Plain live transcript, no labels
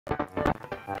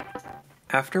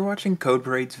After watching Code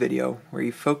Parade's video, where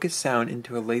he focused sound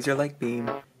into a laser-like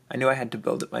beam, I knew I had to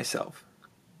build it myself.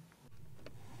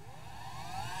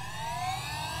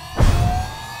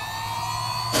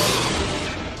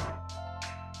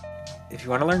 If you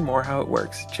want to learn more how it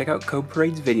works, check out Code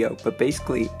Parade's video, but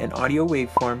basically, an audio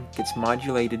waveform gets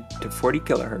modulated to 40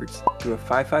 kHz through a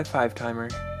 555 timer,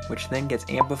 which then gets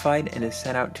amplified and is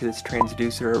sent out to this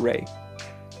transducer array.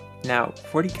 Now,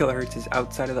 40 kHz is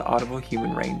outside of the audible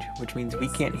human range, which means we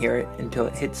can't hear it until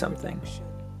it hits something.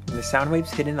 When the sound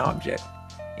waves hit an object,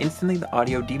 instantly the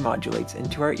audio demodulates,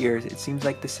 and to our ears it seems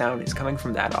like the sound is coming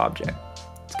from that object.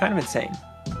 It's kind of insane.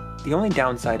 The only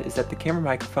downside is that the camera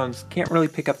microphones can't really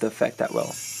pick up the effect that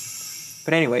well.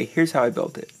 But anyway, here's how I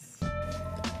built it.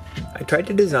 I tried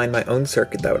to design my own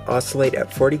circuit that would oscillate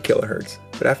at 40 kHz,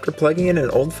 but after plugging in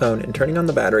an old phone and turning on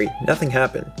the battery, nothing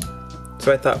happened.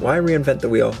 So I thought, why reinvent the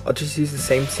wheel? I'll just use the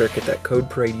same circuit that Code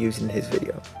Parade used in his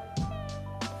video.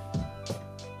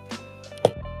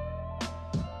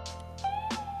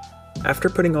 After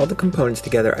putting all the components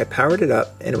together, I powered it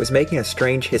up and it was making a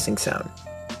strange hissing sound.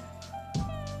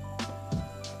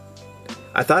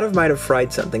 I thought it might have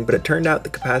fried something, but it turned out the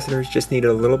capacitors just needed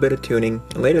a little bit of tuning,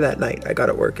 and later that night I got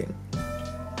it working.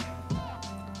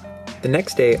 The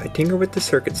next day I tinkered with the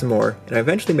circuit some more, and I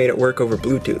eventually made it work over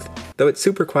Bluetooth, though it's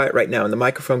super quiet right now and the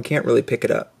microphone can't really pick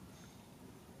it up.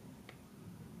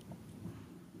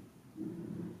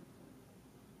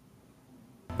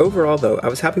 Overall though, I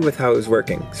was happy with how it was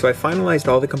working, so I finalized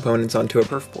all the components onto a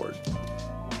perf board.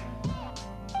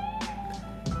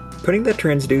 Putting the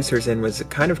transducers in was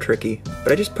kind of tricky,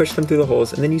 but I just pushed them through the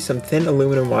holes and then used some thin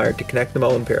aluminum wire to connect them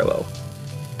all in parallel.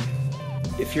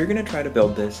 If you're going to try to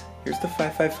build this, here's the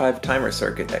 555 timer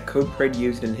circuit that Code Parade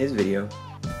used in his video,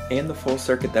 and the full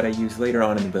circuit that I used later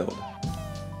on in the build.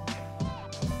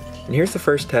 And here's the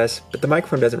first test, but the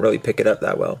microphone doesn't really pick it up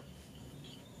that well.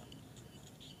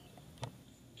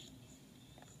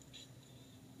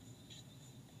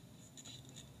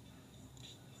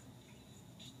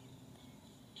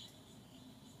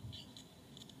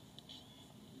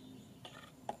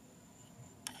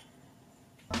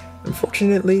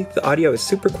 Unfortunately, the audio is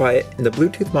super quiet and the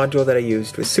Bluetooth module that I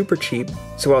used was super cheap,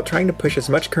 so while trying to push as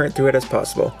much current through it as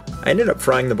possible, I ended up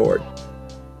frying the board.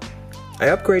 I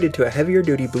upgraded to a heavier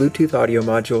duty Bluetooth audio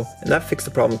module, and that fixed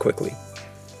the problem quickly.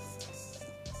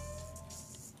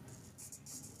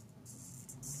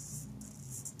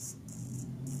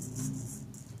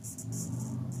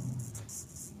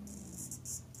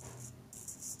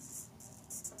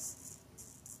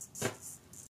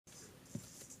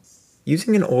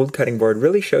 Using an old cutting board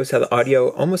really shows how the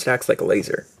audio almost acts like a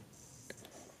laser.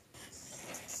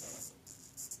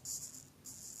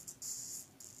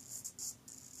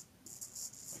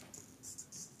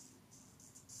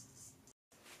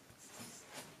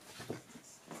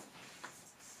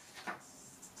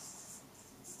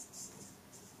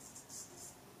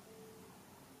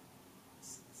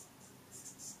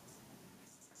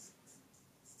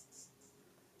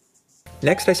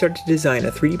 Next, I started to design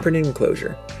a 3D printed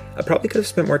enclosure. I probably could have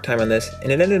spent more time on this,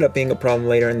 and it ended up being a problem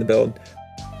later in the build.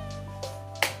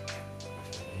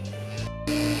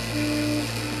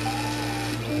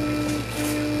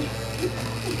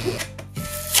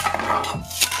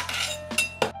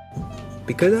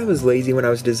 Because I was lazy when I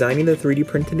was designing the 3D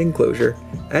printed enclosure,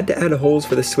 I had to add holes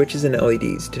for the switches and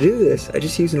LEDs. To do this, I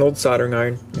just used an old soldering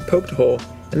iron and poked a hole,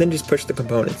 and then just pushed the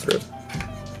components through.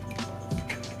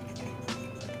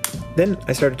 Then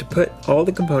I started to put all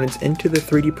the components into the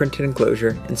 3D printed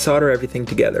enclosure and solder everything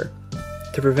together.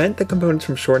 To prevent the components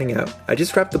from shorting out, I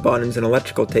just wrapped the bottoms in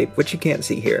electrical tape, which you can't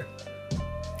see here.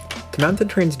 To mount the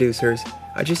transducers,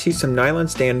 I just used some nylon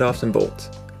standoffs and bolts.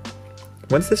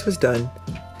 Once this was done,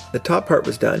 the top part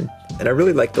was done, and I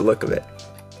really liked the look of it.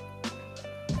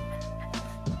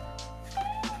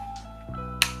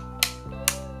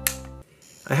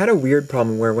 I had a weird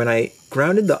problem where when I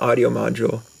grounded the audio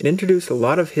module, it introduced a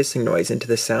lot of hissing noise into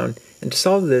the sound, and to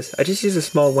solve this, I just used a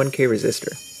small 1K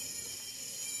resistor.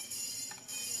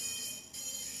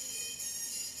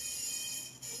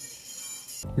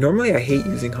 Normally I hate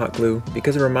using hot glue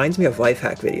because it reminds me of life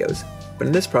hack videos, but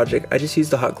in this project I just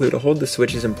used the hot glue to hold the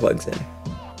switches and plugs in.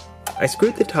 I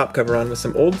screwed the top cover on with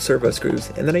some old servo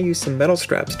screws, and then I used some metal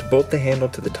straps to bolt the handle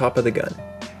to the top of the gun.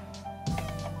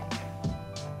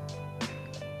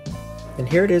 And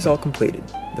here it is all completed.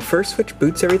 The first switch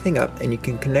boots everything up and you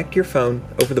can connect your phone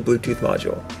over the Bluetooth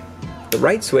module. The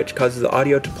right switch causes the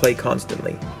audio to play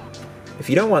constantly.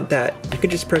 If you don't want that, you can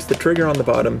just press the trigger on the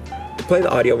bottom to play the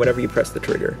audio whenever you press the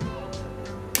trigger.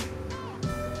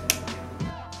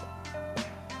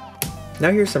 Now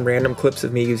here's some random clips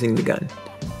of me using the gun.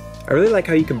 I really like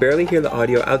how you can barely hear the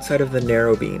audio outside of the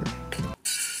narrow beam.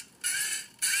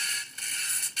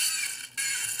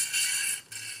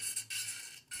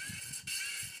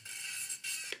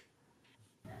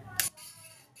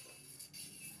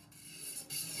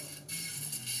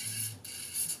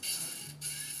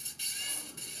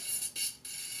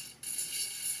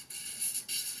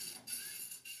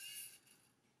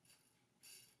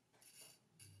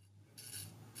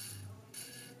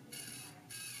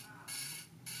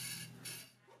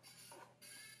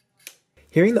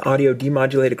 Hearing the audio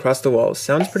demodulate across the walls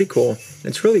sounds pretty cool, and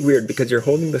it's really weird because you're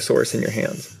holding the source in your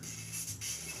hands.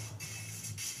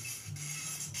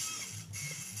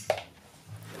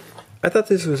 I thought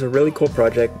this was a really cool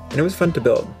project, and it was fun to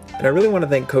build, and I really want to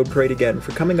thank Code Parade again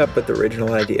for coming up with the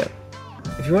original idea.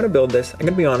 If you want to build this, I'm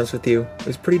going to be honest with you, it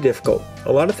was pretty difficult.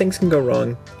 A lot of things can go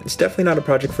wrong, it's definitely not a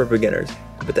project for beginners,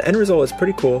 but the end result is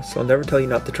pretty cool, so I'll never tell you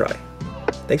not to try.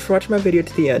 Thanks for watching my video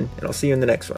to the end, and I'll see you in the next one.